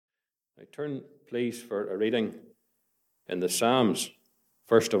I turn, please, for a reading in the Psalms.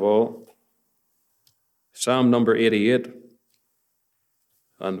 First of all, Psalm number 88,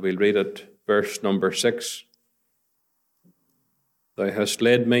 and we'll read it, verse number 6. Thou hast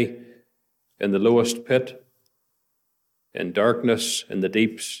led me in the lowest pit, in darkness, in the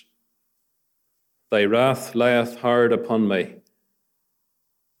deeps. Thy wrath lieth hard upon me,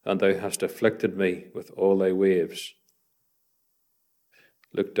 and thou hast afflicted me with all thy waves.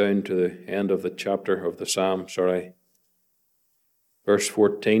 Look down to the end of the chapter of the Psalm, verse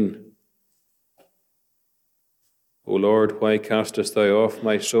 14. O Lord, why castest thou off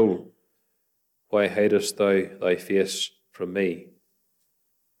my soul? Why hidest thou thy face from me?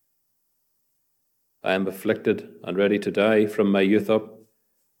 I am afflicted and ready to die from my youth up.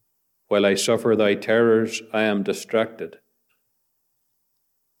 While I suffer thy terrors, I am distracted.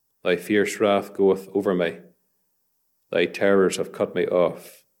 Thy fierce wrath goeth over me. Thy terrors have cut me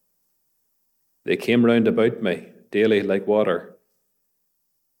off. They came round about me daily like water.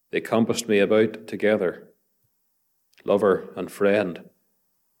 They compassed me about together. Lover and friend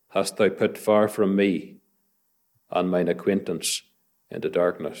hast thou put far from me, and mine acquaintance into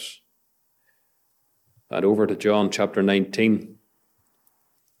darkness. And over to John chapter 19.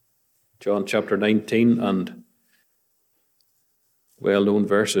 John chapter 19 and well-known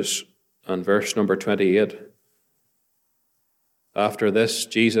verses, and verse number 28. After this,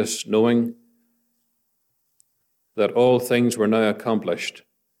 Jesus, knowing that all things were now accomplished,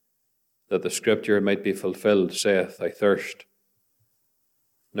 that the scripture might be fulfilled, saith, I thirst.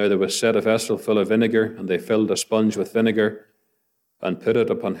 Now there was set a vessel full of vinegar, and they filled a sponge with vinegar, and put it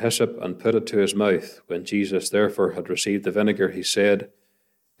upon hyssop, and put it to his mouth. When Jesus therefore had received the vinegar, he said,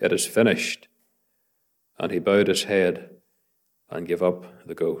 It is finished. And he bowed his head and gave up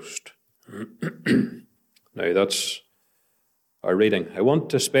the ghost. Now that's our reading. I want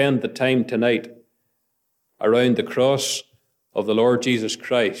to spend the time tonight around the cross of the Lord Jesus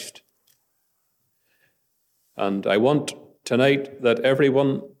Christ. And I want tonight that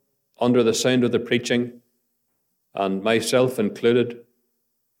everyone under the sound of the preaching, and myself included,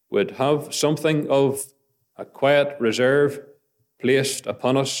 would have something of a quiet reserve placed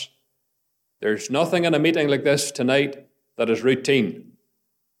upon us. There's nothing in a meeting like this tonight that is routine.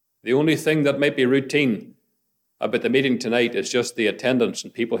 The only thing that might be routine about the meeting tonight is just the attendance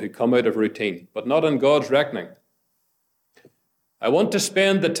and people who come out of routine, but not in God's reckoning. I want to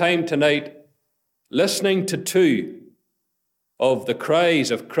spend the time tonight listening to two of the cries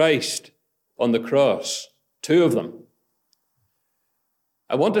of Christ on the cross, two of them.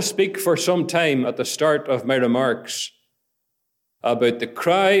 I want to speak for some time at the start of my remarks about the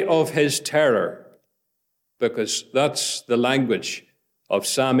cry of his terror, because that's the language of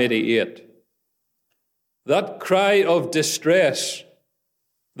Psalm 88. That cry of distress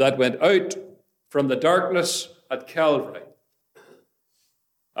that went out from the darkness at Calvary.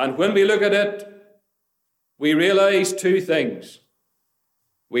 And when we look at it, we realize two things.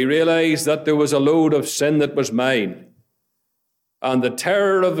 We realize that there was a load of sin that was mine. And the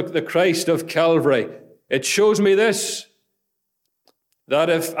terror of the Christ of Calvary, it shows me this,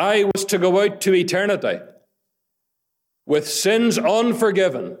 that if I was to go out to eternity with sins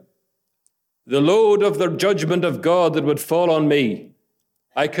unforgiven, the load of the judgment of God that would fall on me,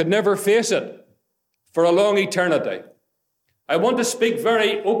 I could never face it for a long eternity. I want to speak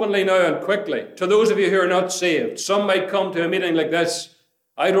very openly now and quickly to those of you who are not saved. Some might come to a meeting like this.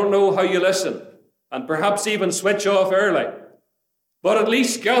 I don't know how you listen, and perhaps even switch off early. But at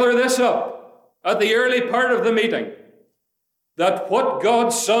least gather this up at the early part of the meeting, that what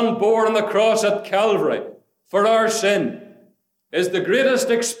God's Son bore on the cross at Calvary for our sin is the greatest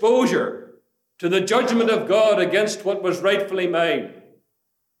exposure to the judgment of God against what was rightfully mine.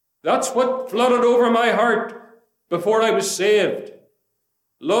 That's what flooded over my heart before I was saved.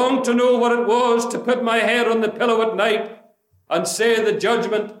 Longed to know what it was to put my head on the pillow at night and say the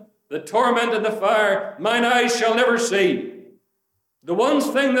judgment, the torment and the fire, mine eyes shall never see. The one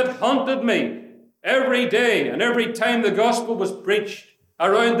thing that haunted me every day and every time the gospel was preached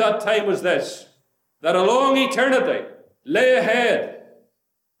around that time was this, that a long eternity lay ahead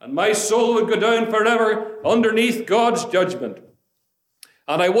and my soul would go down forever underneath God's judgment.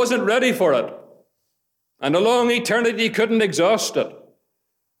 And I wasn't ready for it. And a long eternity couldn't exhaust it.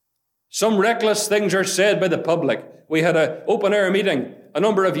 Some reckless things are said by the public. We had an open-air meeting a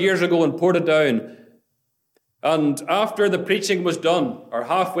number of years ago in Portadown. And after the preaching was done, or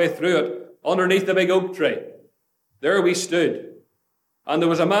halfway through it, underneath the big oak tree, there we stood. And there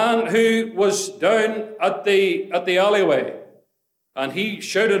was a man who was down at the alleyway. And he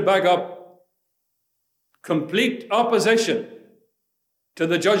shouted back up, complete opposition to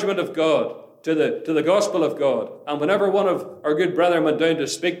the judgment of God, to the gospel of God. And whenever one of our good brethren went down to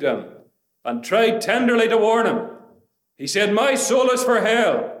speak to him and tried tenderly to warn him, he said, "My soul is for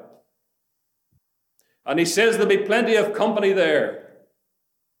hell." And he says there'll be plenty of company there.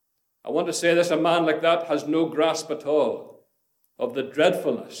 I want to say this, a man like that has no grasp at all of the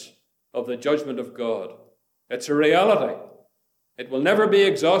dreadfulness of the judgment of God. It's a reality. It will never be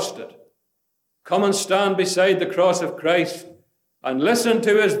exhausted. Come and stand beside the cross of Christ and listen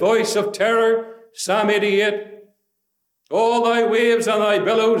to his voice of terror, Psalm 88. All thy waves and thy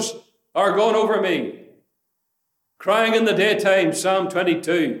billows are gone over me. Crying in the daytime, Psalm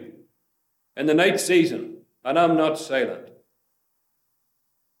 22. In the night season, and I'm not silent.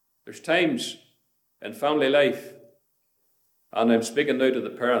 There's times in family life, and I'm speaking now to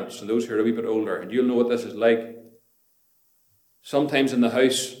the parents and those who are a wee bit older, and you'll know what this is like. Sometimes in the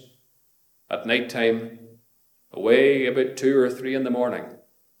house, at night time, away about 2 or 3 in the morning.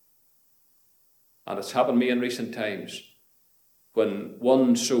 And it's happened to me in recent times, when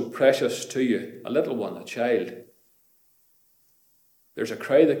one so precious to you, a little one, a child, there's a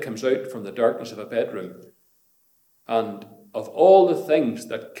cry that comes out from the darkness of a bedroom. And of all the things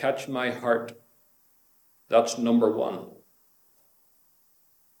that catch my heart, that's number one.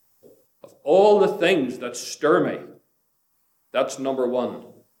 Of all the things that stir me, that's number one.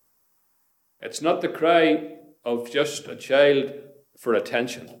 It's not the cry of just a child for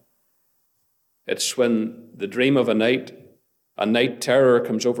attention. It's when the dream of a night terror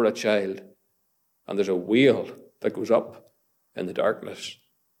comes over a child, and there's a wail that goes up in the darkness.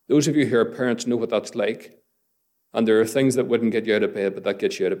 Those of you who are parents know what that's like. And there are things that wouldn't get you out of bed, but that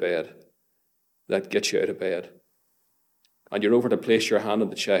gets you out of bed. That gets you out of bed. And you're over to place your hand on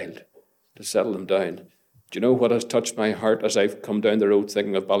the child to settle them down. Do you know what has touched my heart as I've come down the road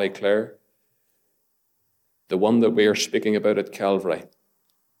thinking of Ballyclare? The one that we are speaking about at Calvary.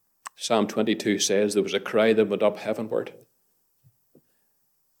 Psalm 22 says there was a cry that went up heavenward.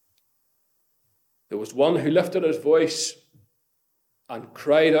 There was one who lifted his voice and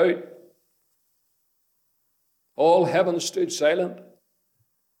cried out. All heaven stood silent.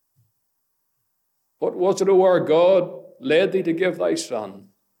 What was it, O our God, led thee to give thy Son,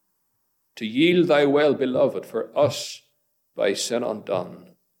 to yield thy well-beloved for us by sin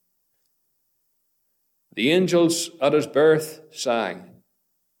undone? The angels at his birth sang,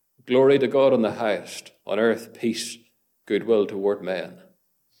 "Glory to God in the highest, on earth peace, goodwill toward men."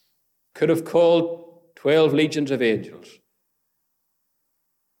 Could have called 12 legions of angels.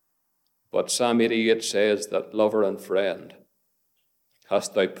 But Psalm 88 says that lover and friend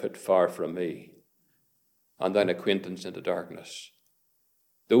hast thou put far from me, and thine acquaintance into darkness.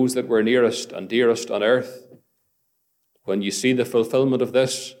 Those that were nearest and dearest on earth, when you see the fulfillment of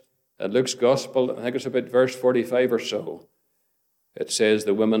this in Luke's Gospel, I think it's about verse 45 or so, it says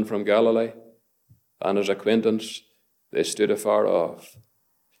the women from Galilee and his acquaintance, they stood afar off.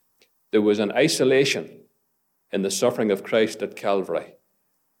 There was an isolation in the suffering of Christ at Calvary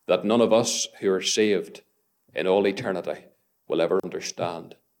that none of us who are saved in all eternity will ever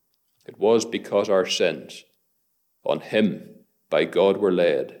understand. It was because our sins on him by God were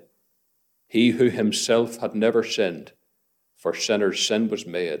laid. He who himself had never sinned, for sinners sin was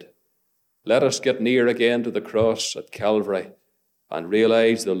made. Let us get near again to the cross at Calvary and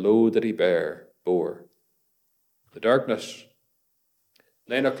realize the load that he bore. The darkness,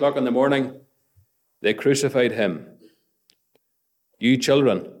 9 o'clock in the morning, they crucified him. You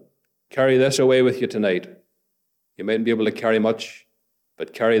children, carry this away with you tonight. You mightn't be able to carry much,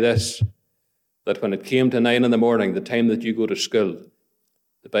 but carry this, that when it came to 9 in the morning, the time that you go to school,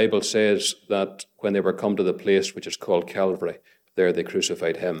 the Bible says that when they were come to the place which is called Calvary, there they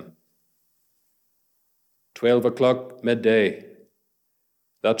crucified him. 12 o'clock, midday,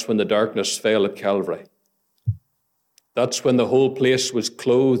 that's when the darkness fell at Calvary. That's when the whole place was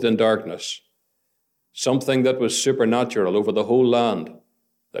clothed in darkness. Something that was supernatural over the whole land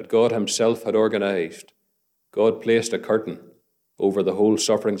that God himself had organized. God placed a curtain over the whole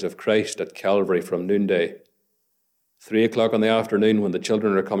sufferings of Christ at Calvary from noonday. 3 o'clock in the afternoon when the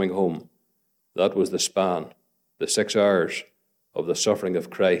children are coming home. That was the span, the 6 hours of the suffering of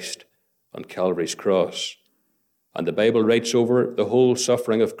Christ on Calvary's cross. And the Bible writes over the whole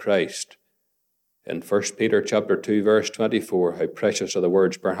suffering of Christ in 1 Peter chapter 2, verse 24, how precious are the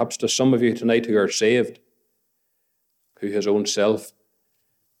words, perhaps to some of you tonight who are saved, who his own self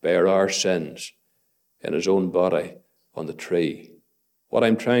bare our sins in his own body on the tree. What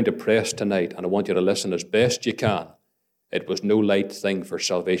I'm trying to press tonight, and I want you to listen as best you can, it was no light thing for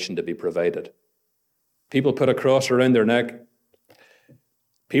salvation to be provided. People put a cross around their neck.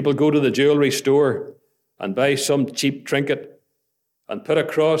 People go to the jewelry store and buy some cheap trinket, and put a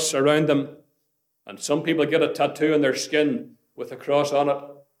cross around them. And some people get a tattoo on their skin with a cross on it.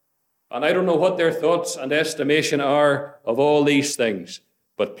 And I don't know what their thoughts and estimation are of all these things.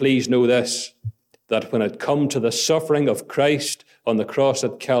 But please know this, that when it come to the suffering of Christ on the cross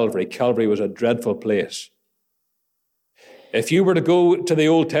at Calvary, Calvary was a dreadful place. If you were to go to the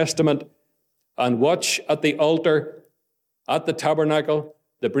Old Testament and watch at the altar, at the tabernacle,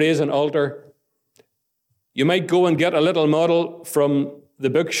 the brazen altar, you might go and get a little model from the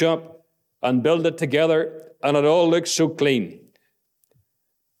bookshop and build it together, and it all looks so clean.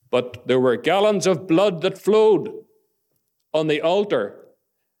 But there were gallons of blood that flowed on the altar,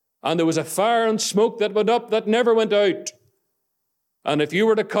 and there was a fire and smoke that went up that never went out. And if you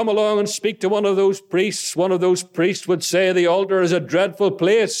were to come along and speak to one of those priests would say the altar is a dreadful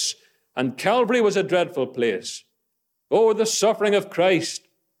place, and Calvary was a dreadful place. Oh, the suffering of Christ.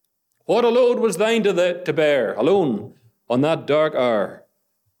 What a load was thine to bear, alone, on that dark hour.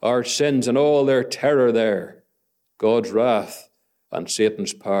 Our sins and all their terror there. God's wrath and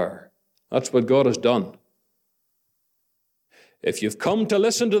Satan's power. That's what God has done. If you've come to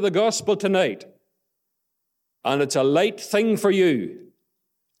listen to the gospel tonight, and it's a light thing for you,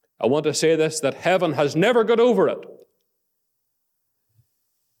 I want to say this, that heaven has never got over it.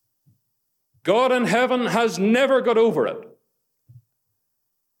 God in heaven has never got over it.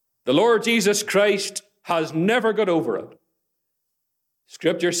 The Lord Jesus Christ has never got over it.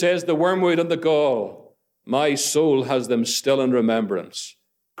 Scripture says, the wormwood and the gall, my soul has them still in remembrance.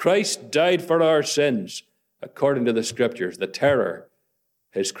 Christ died for our sins, according to the Scriptures, the terror,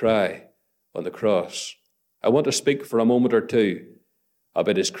 his cry on the cross. I want to speak for a moment or two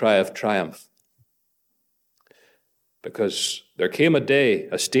about his cry of triumph. Because there came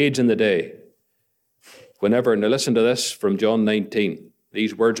a stage in the day, whenever, now listen to this from John 19,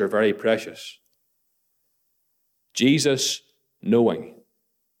 these words are very precious. Jesus, knowing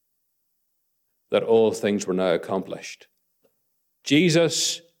that all things were now accomplished.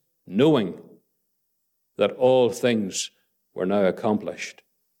 Jesus, knowing that all things were now accomplished.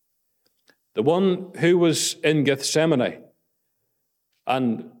 The one who was in Gethsemane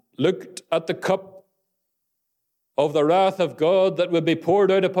and looked at the cup of the wrath of God that would be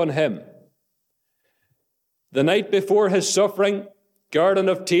poured out upon him. The night before his suffering, garden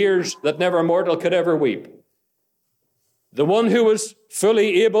of tears that never mortal could ever weep. The one who was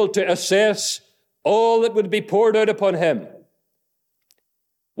fully able to assess all that would be poured out upon him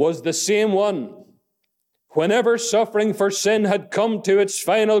was the same one, whenever suffering for sin had come to its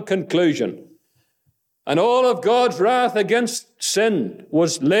final conclusion, and all of God's wrath against sin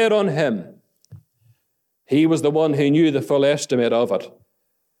was laid on him. He was the one who knew the full estimate of it,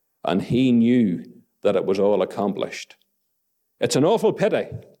 and he knew that it was all accomplished. It's an awful pity.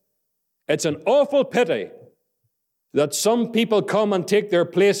 It's an awful pity that some people come and take their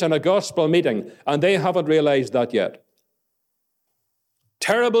place in a gospel meeting, and they haven't realized that yet.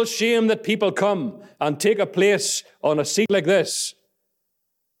 Terrible shame that people come and take a place on a seat like this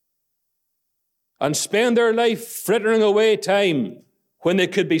and spend their life frittering away time when they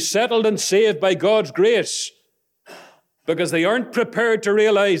could be settled and saved by God's grace, because they aren't prepared to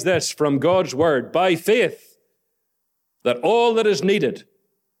realize this from God's word, by faith, that all that is needed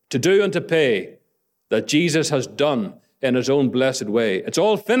to do and to pay, that Jesus has done in his own blessed way. It's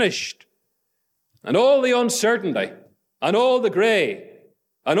all finished. And all the uncertainty and all the grey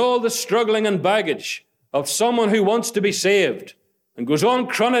and all the struggling and baggage of someone who wants to be saved and goes on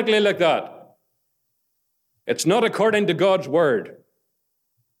chronically like that, it's not according to God's word.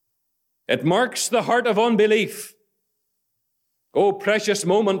 It marks the heart of unbelief. Oh, precious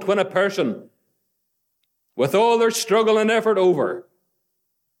moment when a person, with all their struggle and effort over,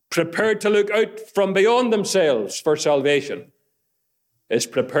 prepared to look out from beyond themselves for salvation, is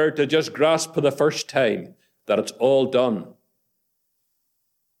prepared to just grasp for the first time that it's all done.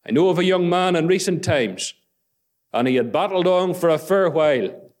 I know of a young man in recent times, and he had battled on for a fair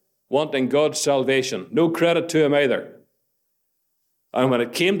while, wanting God's salvation. No credit to him either. And when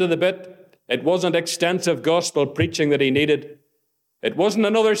it came to the bit, it wasn't extensive gospel preaching that he needed. It wasn't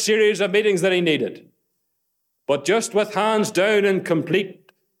another series of meetings that he needed. But just with hands down in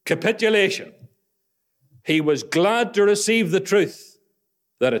complete capitulation, he was glad to receive the truth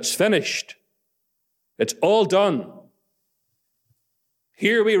that it's finished. It's all done.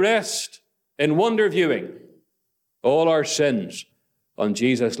 Here we rest in wonder viewing all our sins on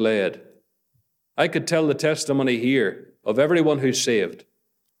Jesus laid. I could tell the testimony here of everyone who's saved.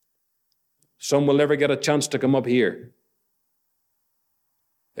 Some will never get a chance to come up here.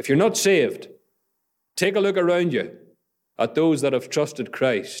 If you're not saved, take a look around you at those that have trusted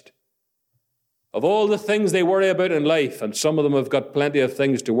Christ. Of all the things they worry about in life, and some of them have got plenty of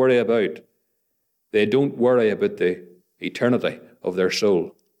things to worry about, they don't worry about the eternity of their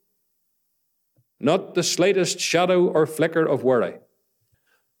soul. Not the slightest shadow or flicker of worry.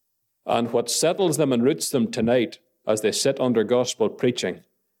 And what settles them and roots them tonight as they sit under gospel preaching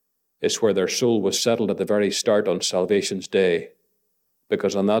is where their soul was settled at the very start on salvation's day.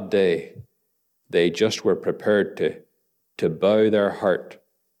 Because on that day, they just were prepared to bow their heart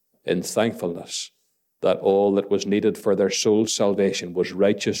in thankfulness that all that was needed for their soul's salvation was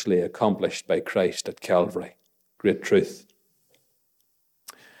righteously accomplished by Christ at Calvary. Great truth.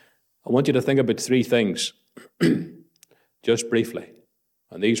 I want you to think about three things, just briefly,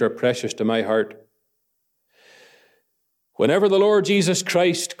 and these are precious to my heart. Whenever the Lord Jesus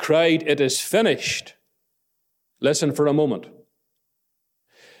Christ cried, "It is finished," listen for a moment.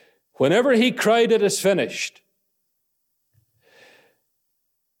 Whenever he cried, "It is finished,"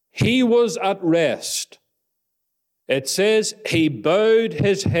 he was at rest. It says he bowed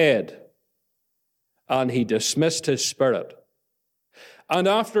his head and he dismissed his spirit. And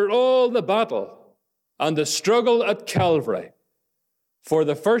after all the battle and the struggle at Calvary, for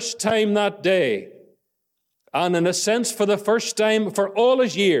the first time that day, and in a sense for the first time for all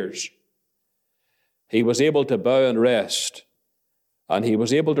his years, he was able to bow and rest. And he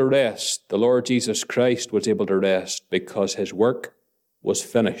was able to rest. The Lord Jesus Christ was able to rest because his work was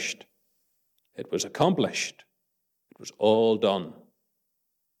finished. It was accomplished. It was all done.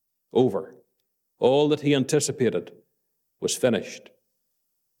 Over. All that he anticipated was finished.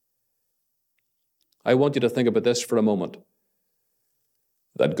 I want you to think about this for a moment.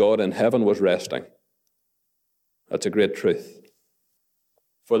 That God in heaven was resting. That's a great truth.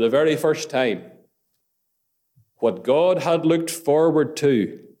 For the very first time, what God had looked forward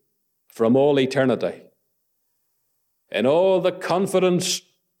to from all eternity, in all the confidence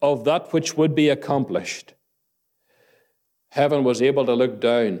of that which would be accomplished, heaven was able to look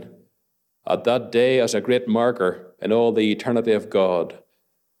down at that day as a great marker in all the eternity of God,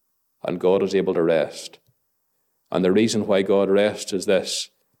 and God was able to rest. And the reason why God rests is this,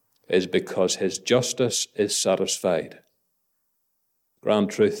 is because his justice is satisfied.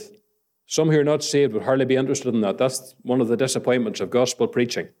 Grand truth. Some who are not saved would hardly be interested in that. That's one of the disappointments of gospel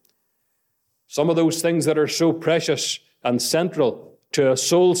preaching. Some of those things that are so precious and central to a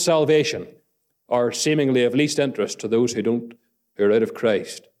soul's salvation are seemingly of least interest to those who are out of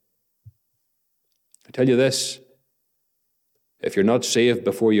Christ. I tell you this, if you're not saved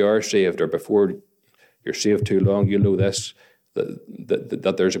before you are saved, or before you're saved too long, you'll know this,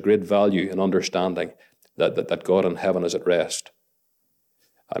 that there's a great value in understanding that God in heaven is at rest.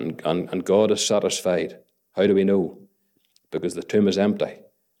 And God is satisfied. How do we know? Because the tomb is empty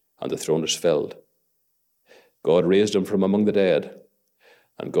and the throne is filled. God raised him from among the dead,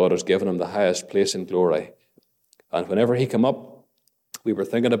 and God has given him the highest place in glory. And whenever he came up, we were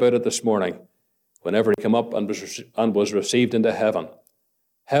thinking about it this morning, whenever he came up and was received into heaven,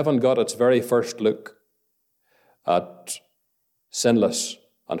 heaven got its very first look at sinless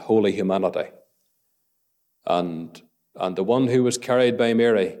and holy humanity. And the one who was carried by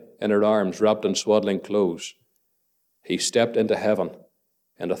Mary in her arms, wrapped in swaddling clothes, he stepped into heaven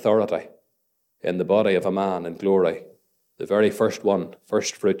in authority, in the body of a man in glory, the very first one,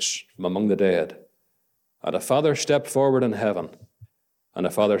 first fruits from among the dead. And a father stepped forward in heaven, and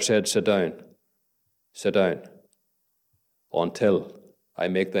a father said, sit down, until I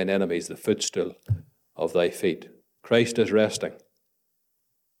make thine enemies the footstool of thy feet. Christ is resting.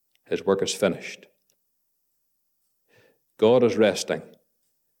 His work is finished. God is resting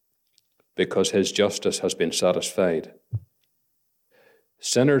because his justice has been satisfied.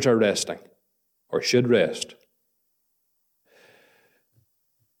 Sinners are resting, or should rest.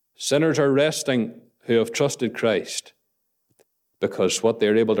 Sinners are resting who have trusted Christ, because what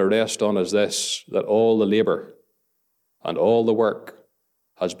they're able to rest on is this, that all the labour and all the work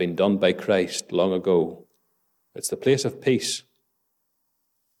has been done by Christ long ago. It's the place of peace.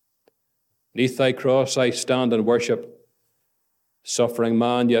 Neath thy cross I stand and worship, suffering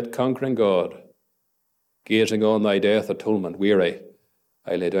man yet conquering God. Gazing on thy death atonement, weary,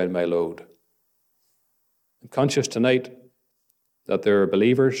 I lay down my load. I'm conscious tonight that there are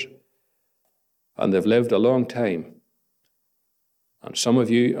believers and they've lived a long time. And some of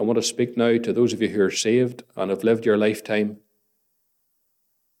you, I want to speak now to those of you who are saved and have lived your lifetime,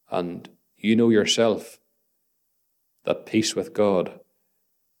 and you know yourself that peace with God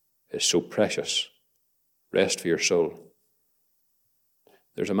is so precious. Rest for your soul.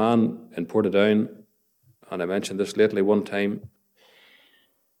 There's a man in Portadown, and I mentioned this lately one time,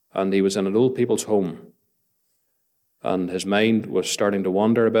 and he was in an old people's home, and his mind was starting to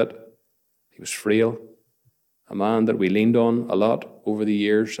wander a bit, He was frail, a man that we leaned on a lot over the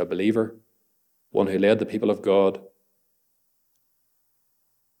years, a believer, one who led the people of God.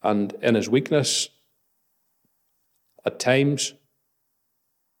 And in his weakness, at times,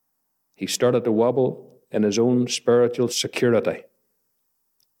 he started to wobble in his own spiritual security.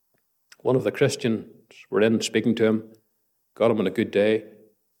 One of the Christians were in speaking to him, got him on a good day,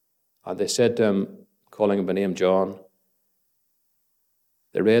 and they said to him, calling him by name John,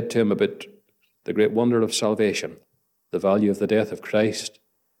 they read to him about the great wonder of salvation, the value of the death of Christ.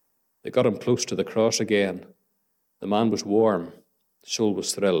 They got him close to the cross again. The man was warm, the soul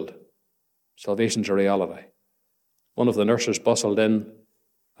was thrilled. Salvation's a reality. One of the nurses bustled in,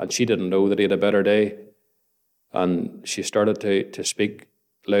 and she didn't know that he had a better day, and she started to speak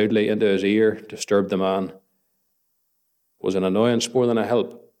loudly into his ear, disturbed the man. It was an annoyance more than a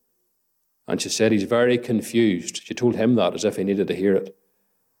help. And she said, he's very confused. She told him that as if he needed to hear it.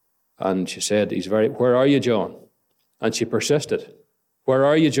 And she said, where are you, John? And she persisted, where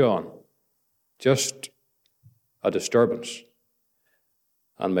are you, John? Just a disturbance.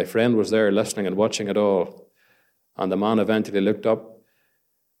 And my friend was there listening and watching it all. And the man eventually looked up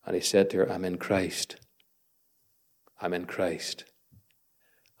and he said to her, I'm in Christ. I'm in Christ.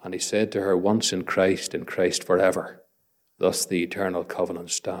 And he said to her, once in Christ forever. Thus the eternal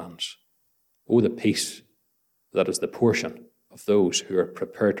covenant stands. Oh, the peace that is the portion of those who are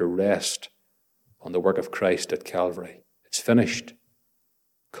prepared to rest on the work of Christ at Calvary. It's finished.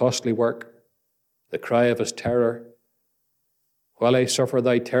 Costly work. The cry of his terror. While I suffer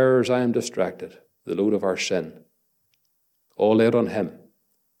thy terrors, I am distracted. The load of our sin. All laid on him.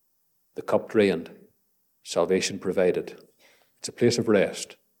 The cup drained. Salvation provided. It's a place of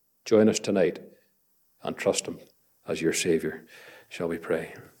rest. Join us tonight and trust him as your Saviour. Shall we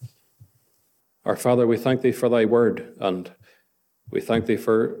pray? Our Father, we thank thee for thy word, and we thank thee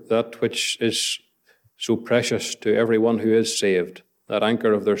for that which is so precious to everyone who is saved, that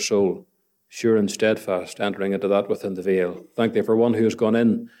anchor of their soul, sure and steadfast, entering into that within the veil. Thank thee for one who has gone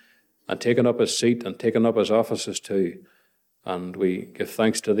in and taken up his seat and taken up his offices too. And we give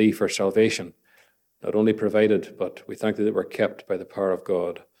thanks to thee for salvation, not only provided, but we thank thee that we're kept by the power of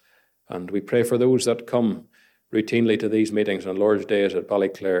God. And we pray for those that come routinely to these meetings on Lord's Days at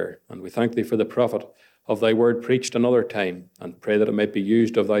Ballyclare. And we thank thee for the profit of thy word preached another time, and pray that it might be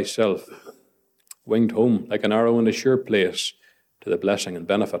used of thyself, winged home like an arrow in a sure place, to the blessing and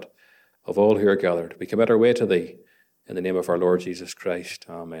benefit of all who are gathered. We commit our way to thee in the name of our Lord Jesus Christ.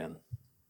 Amen.